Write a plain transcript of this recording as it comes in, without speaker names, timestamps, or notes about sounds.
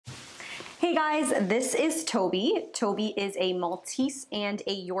Hey guys, this is Toby. Toby is a Maltese and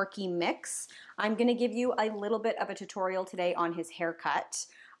a Yorkie mix. I'm gonna give you a little bit of a tutorial today on his haircut.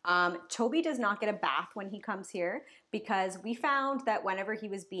 Toby does not get a bath when he comes here because we found that whenever he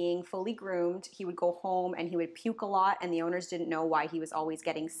was being fully groomed, he would go home and he would puke a lot and the owners didn't know why he was always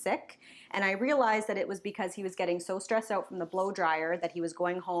getting sick. And I realized that it was because he was getting so stressed out from the blow dryer that he was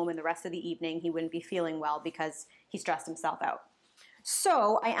going home and the rest of the evening he wouldn't be feeling well because he stressed himself out.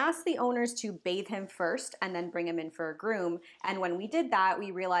 So I asked the owners to bathe him first and then bring him in for a groom. And when we did that,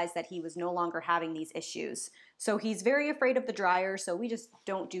 we realized that he was no longer having these issues. So he's very afraid of the dryer, so we just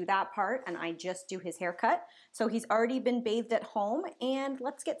don't do that part and I just do his haircut. So he's already been bathed at home and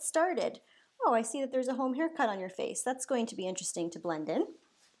let's get started. Oh, I see that there's a home haircut on your face. That's going to be interesting to blend in.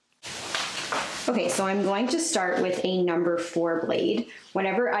 Okay, so I'm going to start with a number 4 blade.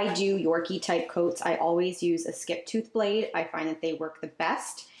 Whenever I do Yorkie type coats, I always use a skip tooth blade. I find that they work the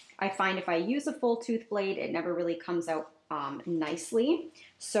best. I find if I use a full tooth blade, it never really comes out nicely.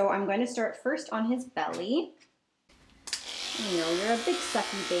 So I'm going to start first on his belly. You know, you're a big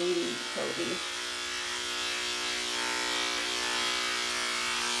sucky baby, Toby.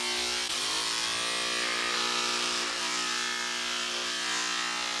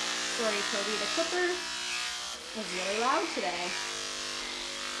 Sorry, Toby, the clipper was really loud today.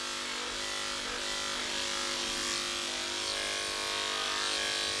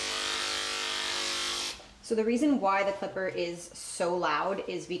 So the reason why the clipper is so loud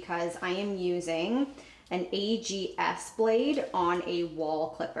is because I am using an AGS blade on a wall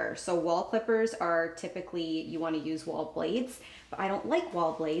clipper. So wall clippers are typically, you want to use wall blades, but I don't like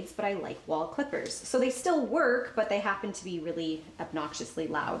wall blades, but I like wall clippers. So they still work, but they happen to be really obnoxiously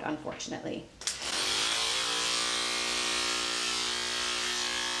loud, unfortunately.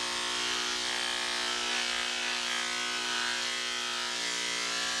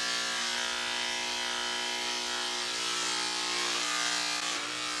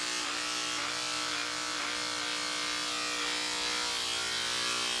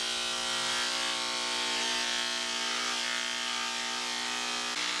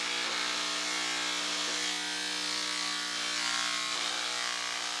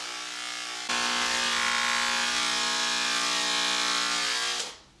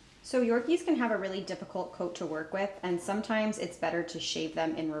 So Yorkies can have a really difficult coat to work with, and sometimes it's better to shave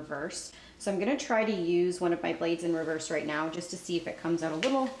them in reverse. So I'm gonna try to use one of my blades in reverse right now just to see if it comes out a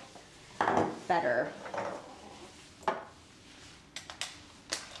little better.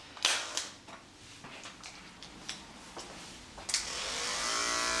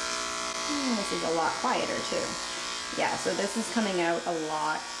 This is a lot quieter too. Yeah, so this is coming out a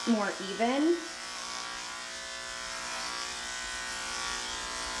lot more even.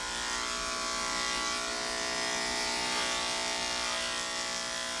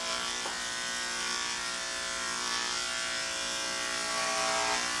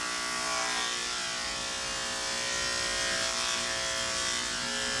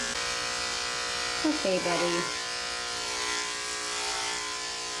 Okay, buddy.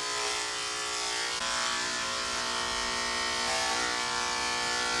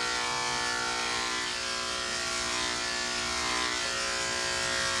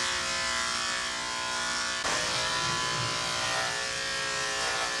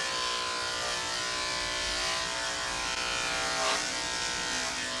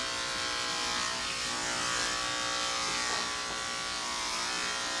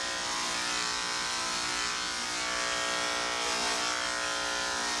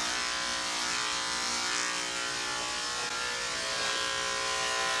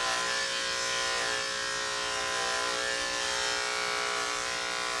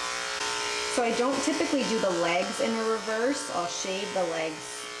 So I don't typically do the legs in a reverse. I'll shave the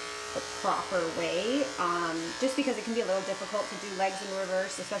legs the proper way, just because it can be a little difficult to do legs in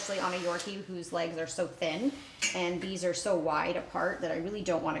reverse, especially on a Yorkie whose legs are so thin, and these are so wide apart that I really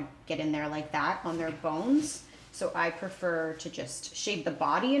don't want to get in there like that on their bones. So I prefer to just shave the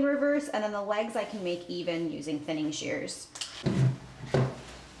body in reverse, and then the legs I can make even using thinning shears.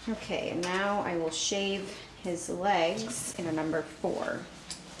 Okay, now I will shave his legs in a number 4.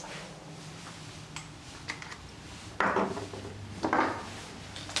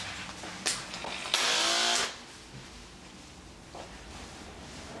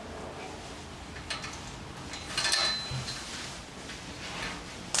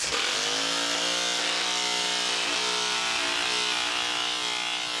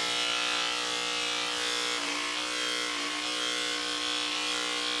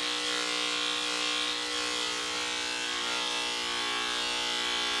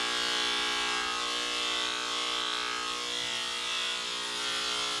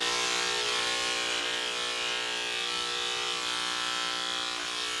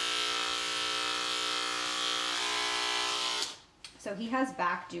 So he has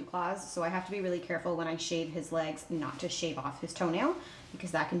back dew claws, so I have to be really careful when I shave his legs not to shave off his toenail,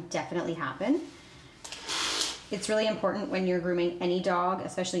 because that can definitely happen. It's really important when you're grooming any dog,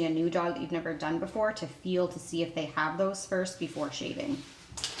 especially a new dog that you've never done before, to feel to see if they have those first before shaving.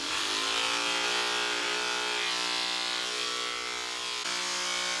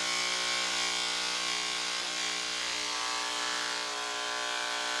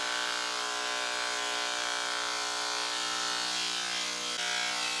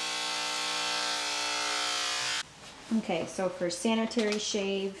 Okay, so for sanitary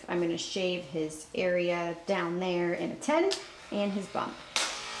shave, I'm going to shave his area down there in a 10 and his bump.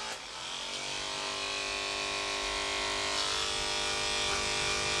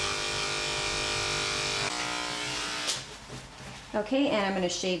 Okay, and I'm going to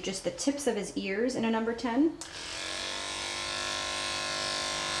shave just the tips of his ears in a number 10.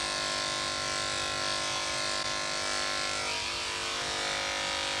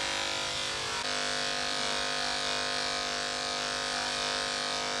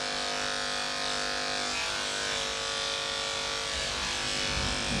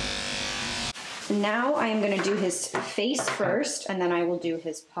 Now I am going to do his face first, and then I will do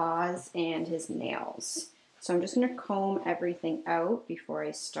his paws and his nails. So I'm just going to comb everything out before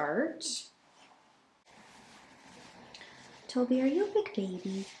I start. Toby, are you a big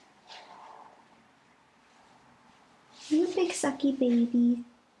baby? Are you a big sucky baby?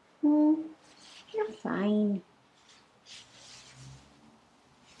 Oh, you're fine.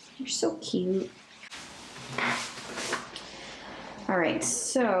 You're so cute. All right,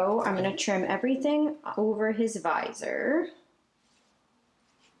 so I'm gonna trim everything over his visor.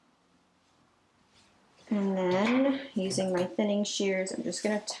 And then using my thinning shears, I'm just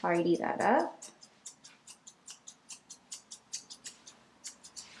gonna tidy that up.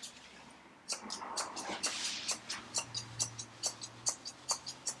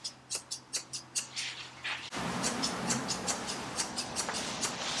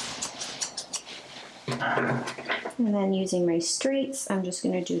 And then using my straights, I'm just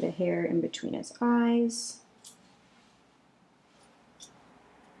going to do the hair in between his eyes.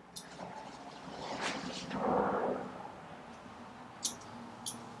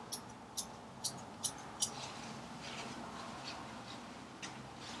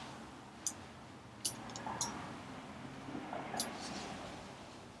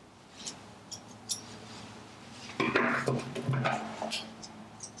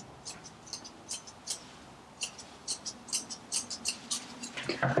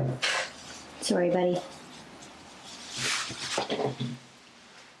 Sorry, buddy.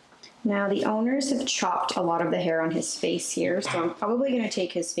 Now the owners have chopped a lot of the hair on his face here, so I'm probably going to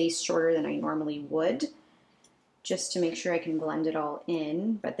take his face shorter than I normally would, just to make sure I can blend it all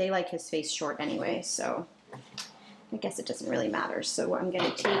in, but they like his face short anyway, so I guess it doesn't really matter. So I'm going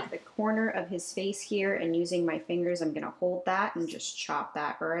to take the corner of his face here, and using my fingers, I'm going to hold that and just chop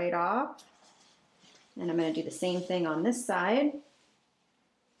that right off. And I'm going to do the same thing on this side.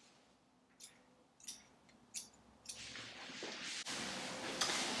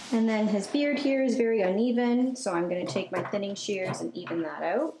 And then his beard here is very uneven, so I'm going to take my thinning shears and even that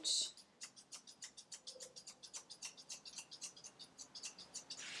out.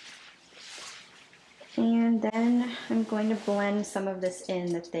 And then I'm going to blend some of this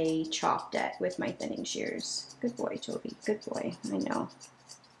in that they chopped at with my thinning shears. Good boy, Toby. Good boy. I know.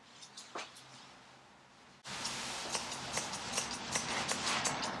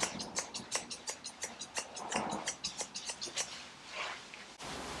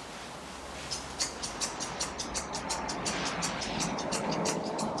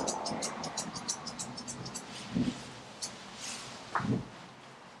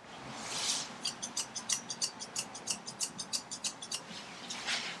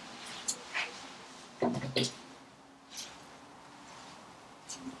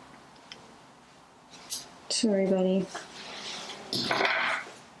 Sorry, buddy.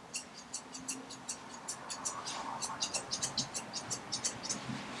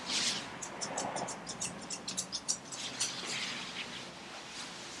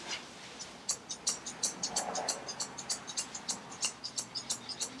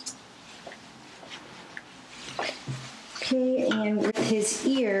 Okay, and with his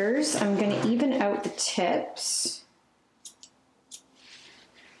ears, I'm going to even out the tips.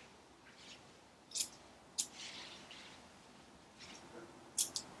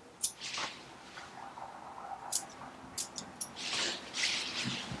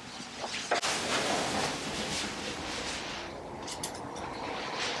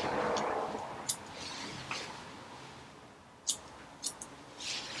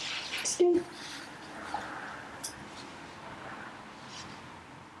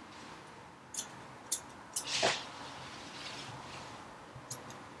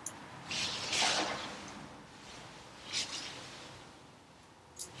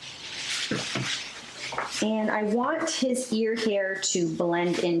 And I want his ear hair to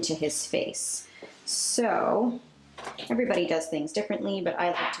blend into his face. So everybody does things differently, but I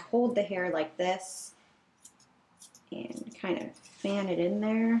like to hold the hair like this and kind of fan it in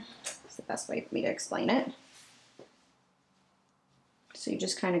there. It's the best way for me to explain it. So you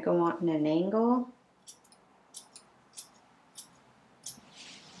just kind of go on an angle.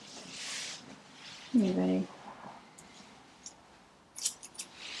 Anybody?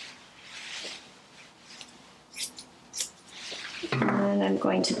 And I'm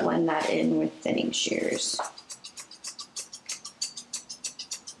going to blend that in with thinning shears.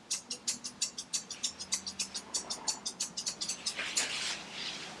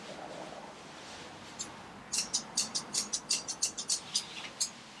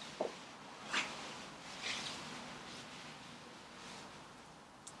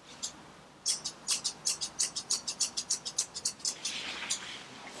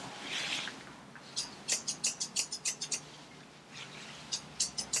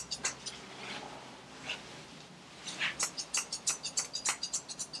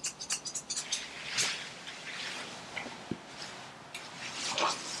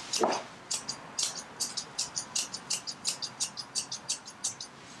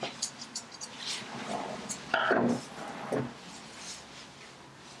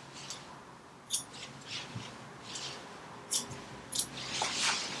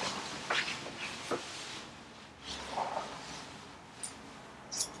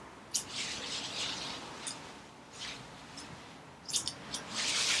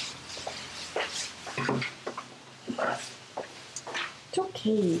 It's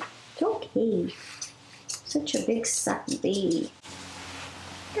okay. It's okay. Such a big sucky baby.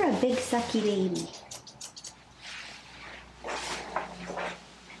 You're a big sucky baby.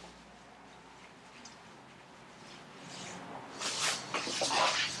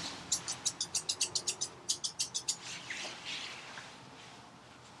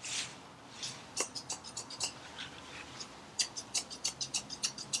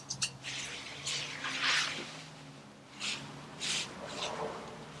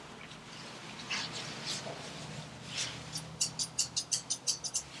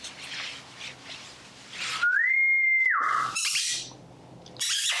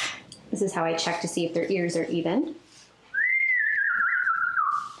 This is how I check to see if their ears are even.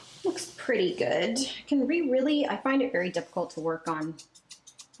 Looks pretty good. I find it very difficult to work on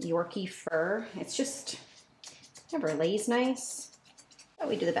Yorkie fur. It's just never lays nice. But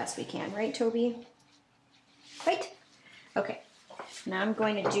we do the best we can, right, Toby? Right? Okay. Now I'm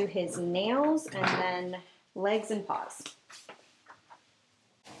going to do his nails and then legs and paws.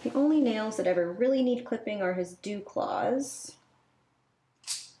 The only nails that ever really need clipping are his dew claws.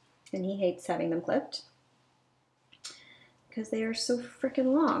 And he hates having them clipped because they are so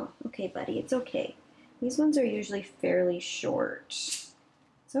freaking long. Okay, buddy, it's okay. These ones are usually fairly short.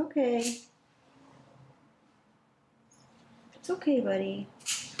 It's okay. It's okay, buddy.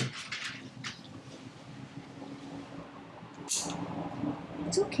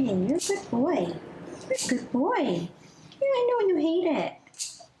 It's okay. You're a good boy. You're a good boy. Yeah, I know you hate it.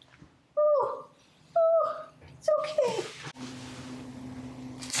 Oh, it's okay.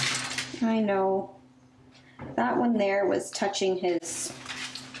 I know. That one there was touching his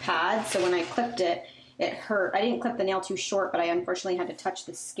pad, so when I clipped it, it hurt. I didn't clip the nail too short, but I unfortunately had to touch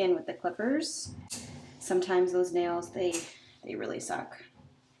the skin with the clippers. Sometimes those nails, they really suck.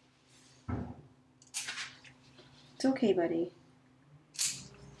 It's okay, buddy.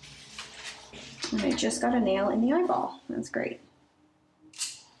 And I just got a nail in the eyeball. That's great.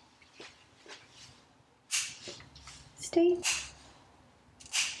 Stay.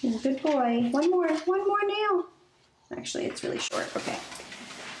 He's a good boy. One more nail. Actually, it's really short. Okay.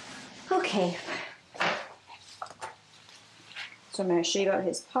 Okay. So I'm going to shave out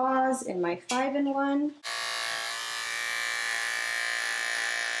his paws in my 5-in-1.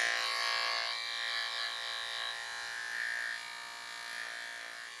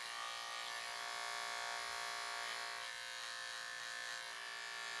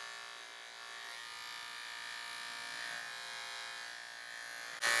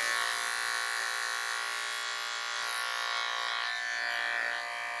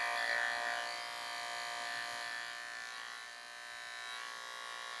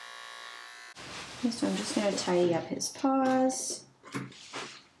 So I'm just going to tidy up his paws.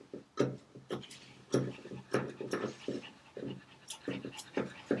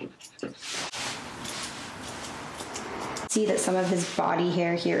 See that some of his body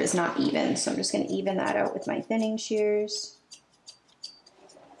hair here is not even, so I'm just going to even that out with my thinning shears.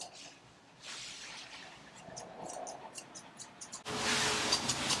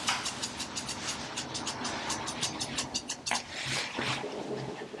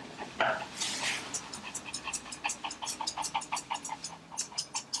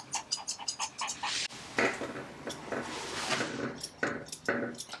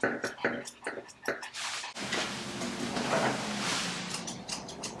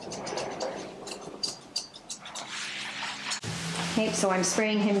 Okay, so I'm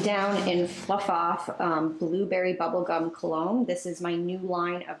spraying him down in Fluff Off Blueberry Bubblegum Cologne. This is my new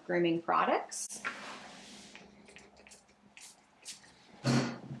line of grooming products.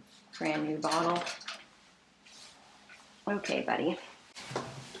 Brand new bottle. Okay, buddy.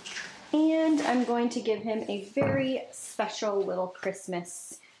 And I'm going to give him a very special little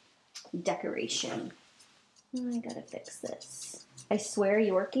Christmas decoration. I gotta fix this. I swear,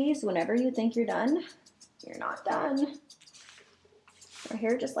 Yorkies, whenever you think you're done, you're not done. Your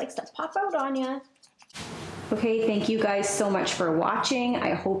hair just likes to pop out on you. Okay, thank you guys so much for watching.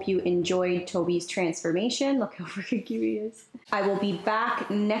 I hope you enjoyed Toby's transformation. Look how freaking cute he is. I will be back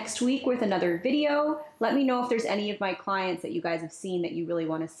next week with another video. Let me know if there's any of my clients that you guys have seen that you really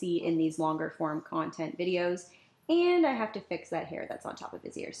want to see in these longer form content videos. And I have to fix that hair that's on top of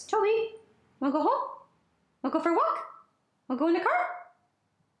his ears. Toby, wanna go home? Wanna go for a walk? Wanna go in the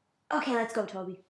car? Okay, let's go, Toby.